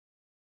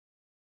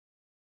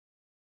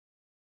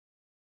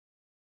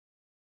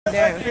Down.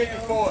 I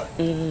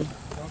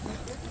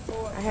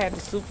had the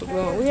super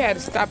glue. We had to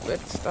stop at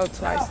the store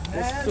twice.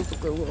 This super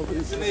glue what we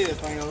used to. Man,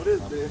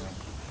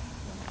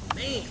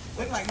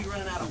 look like he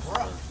running out of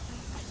breath.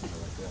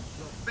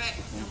 Fat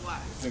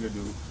Nigga,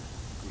 dude.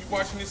 You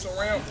watching this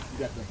around? You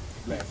got the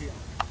black here.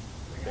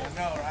 I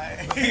know, right?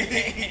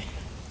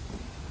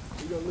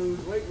 You gonna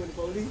lose weight when the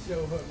police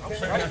show up. I'm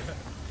trying.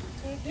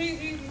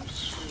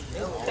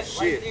 Oh,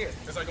 shit.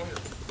 It's like, go here.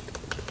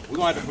 We're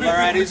gonna have to blur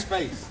out his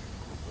face.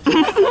 Blur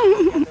his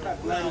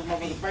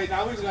motherfucker's face.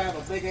 Now we just gonna have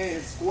a big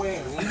ass square.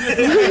 Square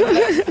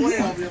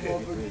over your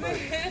motherfucker's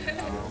face.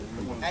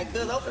 Hey,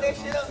 cuz open that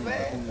shit up,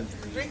 man.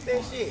 Drink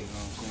that shit.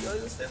 Yo,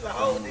 you sit like,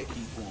 oh, nigga.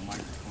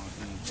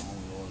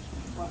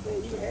 My man,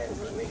 you had it,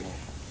 nigga.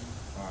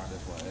 Alright,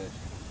 that's why I asked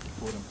you.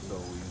 Put him so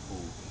we can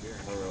pull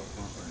her up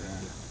front or down.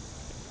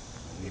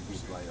 If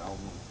it's like, I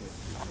want to catch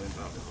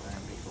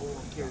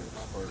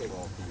the first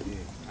ball through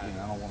here. And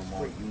I don't want them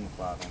all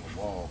unified on the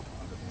wall.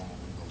 I just want them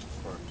to go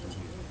first through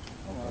here.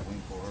 Okay, we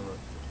can pull her up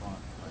to the front,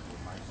 like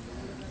with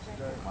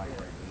Mike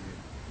right there.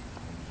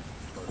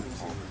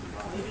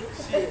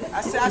 Shit,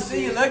 I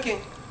see you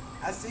looking.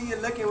 I see you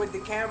looking with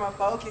the camera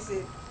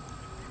focusing.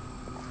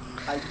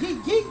 Like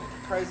yeet yeet.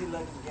 Crazy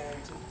looking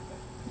game too.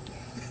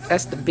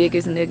 That's the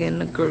biggest nigga in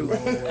the group.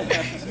 He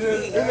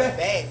ain't that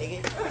bad,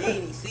 nigga. He ain't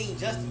even seen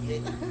Justin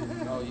yet.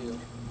 Oh yeah.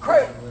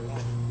 Crazy.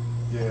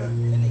 Yeah. That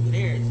nigga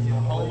there is in a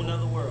whole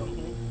nother world.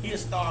 He a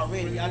star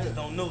already, I just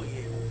don't know it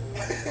yet.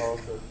 Oh,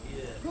 okay.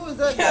 Yeah. Who is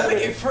that? Yeah,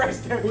 looking fresh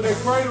there. Who they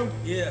cradle?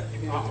 Yeah.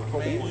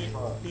 Man,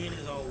 he in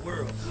his own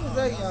world. Who's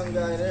that young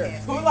guy there?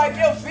 Who like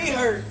your feet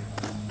hurt?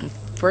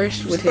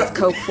 Fresh with his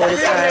Coke 45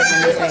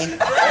 in his hand.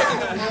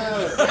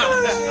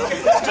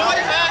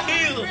 Jordan High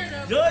Heels.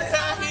 Jordan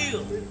High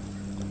Heels.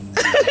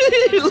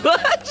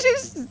 What?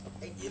 Just,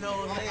 You know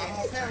what I'm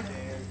saying?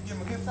 Give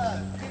him a good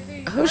time.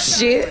 oh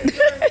shit.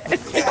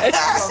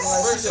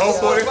 Go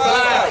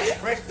 45.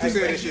 He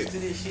said that shit. To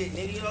this shit,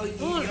 nigga. You know, you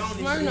on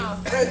this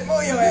shit. Hey,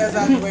 pull your ass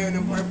out the way in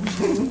them purple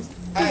shoes.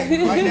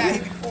 Hey, right now, he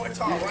be pouring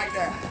tall right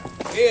now.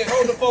 Yeah,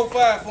 hold the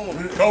 45 for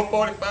him. Go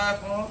 45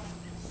 for him.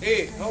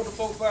 Yeah, hold the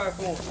 45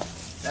 for him.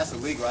 That's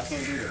illegal. I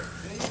can't do that.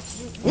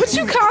 What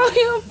you call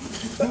him?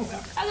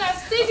 I got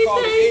sticky Call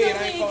it things Ed, on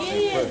I ain't me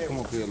calling again. Come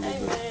up here a little Hey,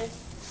 bit. man.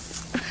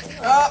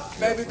 Up,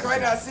 baby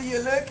Craig, I see you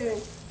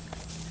looking.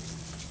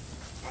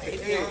 He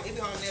be on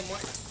that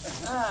much.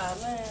 Ah,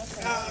 man.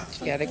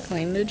 Gotta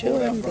clean the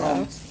Jordan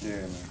gloves. Yeah,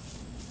 man.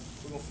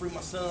 We gonna free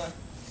my son.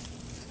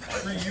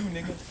 Free you,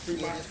 nigga. Free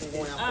my son.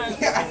 All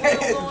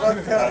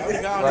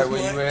right. Right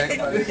where you at?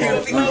 Every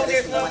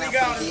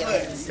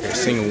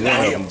single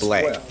one of them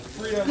black.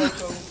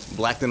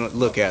 Black than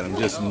look at them,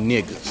 just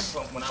niggas.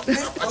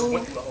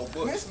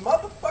 Miss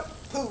motherfucking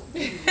poop.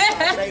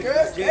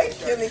 Girl, straight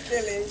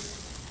killing.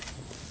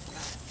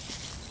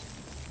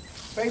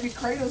 Baby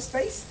Cradle's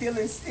face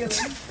stealing.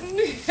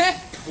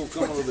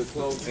 Come a little bit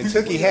closer. And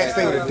Tookie hat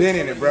stay with a dent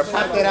in it, bro.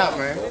 Pop that out,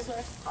 man.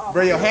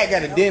 Bro, your hat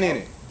got a dent in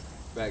it.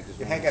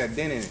 Your hat got a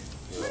dent in it.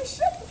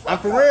 I'm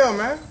for real,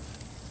 man.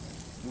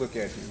 Look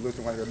at you,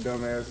 looking like a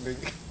dumbass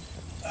nigga.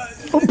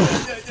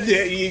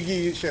 Yeah,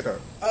 you shut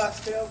up.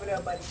 Stay over there,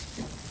 buddy.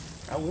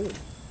 I would.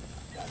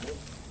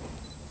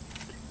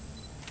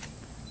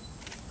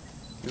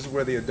 This is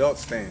where the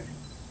adults stand.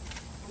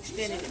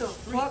 Standing Shut the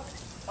fuck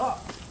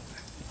up.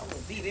 I'm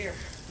gonna be there.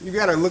 You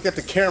gotta look at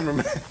the camera,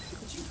 man.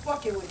 What you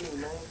fucking with me,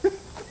 man?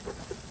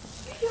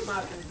 Get him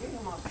out there. Get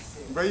him out the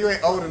city. Bro, you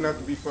ain't old enough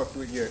to be fucked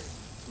with yet.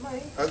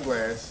 Man. Ugly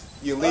ass.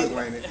 You legal,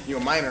 ain't it? You a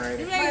minor, ain't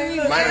it? Man,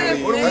 Minor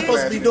league. What am I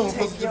supposed to be Ugly doing? ass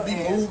Supposed to just be Take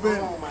your ass moving?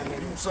 home, my nigga.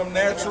 Do some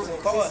natural?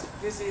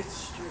 This is the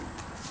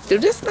street. Do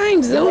this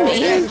thing zoom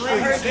in?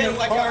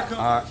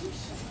 Alright.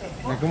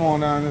 Now come on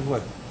down this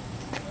way.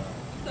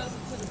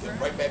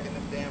 Right back in the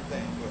damn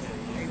thing.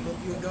 Hey, look,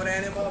 you go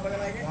down there, motherfucker,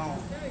 like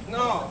that?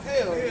 No,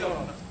 hell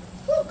no.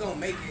 Who gonna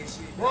make that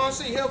shit? Ron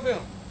C, help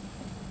him.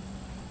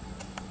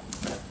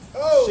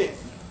 Oh! Shit.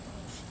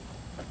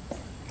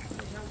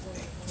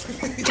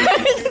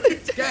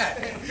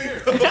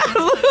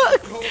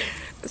 Look.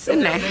 It's in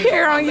the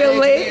hair on your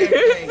leg.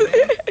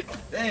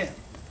 Damn.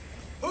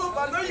 Oop,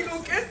 I know you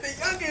gonna catch the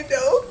youngin'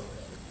 though.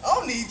 I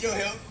don't need your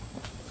help.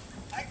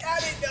 I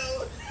got it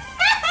though.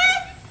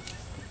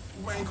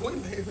 Man,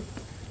 quit there.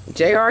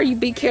 JR, you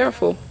be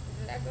careful.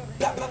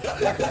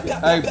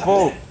 Hey,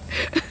 Pope,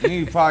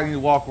 you probably need to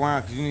walk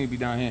around because you need to be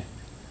down here.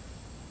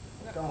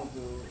 Don't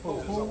do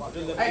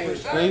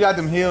it. Yeah, you got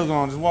them heels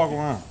on, just walk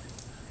around.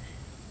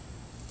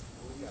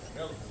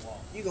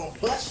 You gonna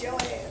bust your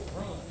ass.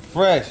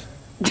 Fresh.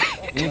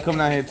 You need to come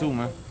down here too,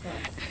 man.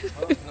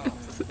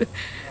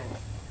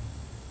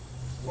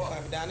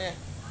 Down there.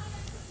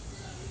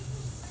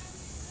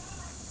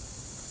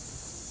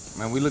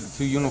 Man, we look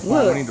too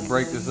uniform. We need to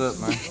break this up,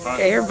 man.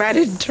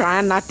 Everybody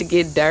trying not to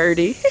get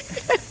dirty.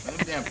 Them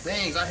damn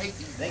things, I hate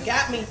these. They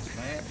got me.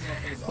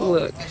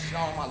 Look,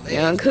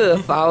 young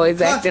Cuff always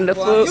acting the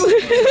fool.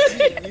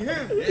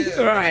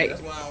 Right.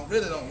 That's why I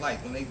really don't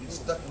like when they be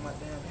stuck in my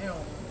damn hair.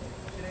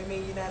 That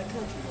mean you're not a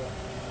country boy.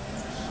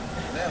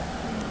 Yeah.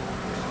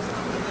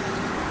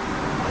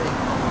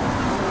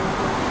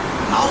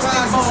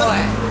 Austin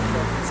boy.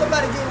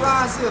 Somebody get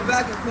Ron a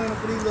vacuum cleaner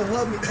for these little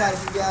hubby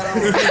types you got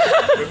on.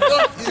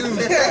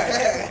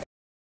 Fuck you.